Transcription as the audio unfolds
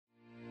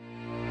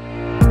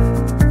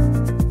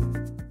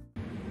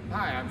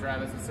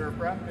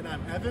SERVPRO. And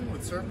I'm Evan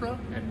with SERVPRO.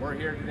 And we're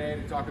here today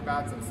to talk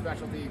about some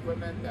specialty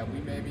equipment that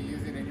we may be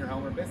using in your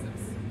home or business.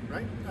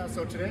 Right.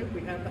 So today we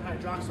have the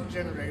Hydroxyl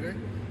Generator,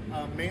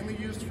 mainly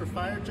used for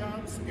fire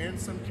jobs and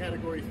some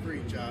Category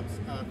 3 jobs,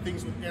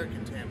 things with air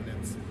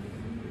contaminants.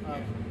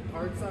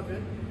 Parts of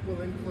it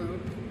will include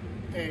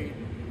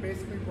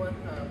basically what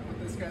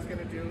this guy's going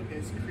to do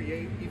is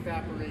create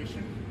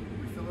evaporation.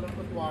 We fill it up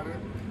with water,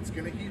 it's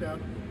going to heat up,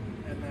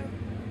 and then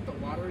the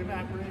water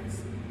evaporates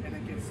and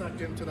it gets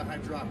sucked into the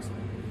hydroxyl.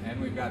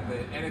 And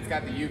it's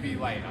got the UV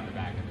light on the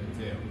back of it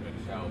too,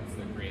 which helps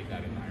to create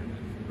that environment.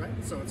 Right,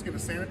 so it's going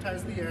to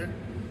sanitize the air.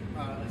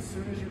 As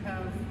soon as you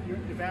have your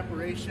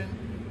evaporation,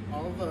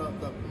 all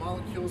the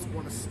molecules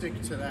want to stick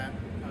to that,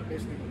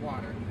 basically the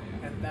water,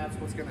 and that's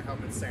what's going to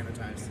help it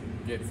sanitize.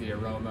 Gets the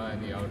aroma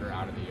and the odor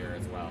out of the air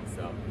as well.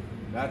 So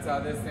that's how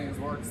this thing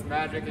works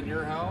magic in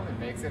your home. It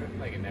makes it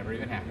like it never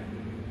even happened.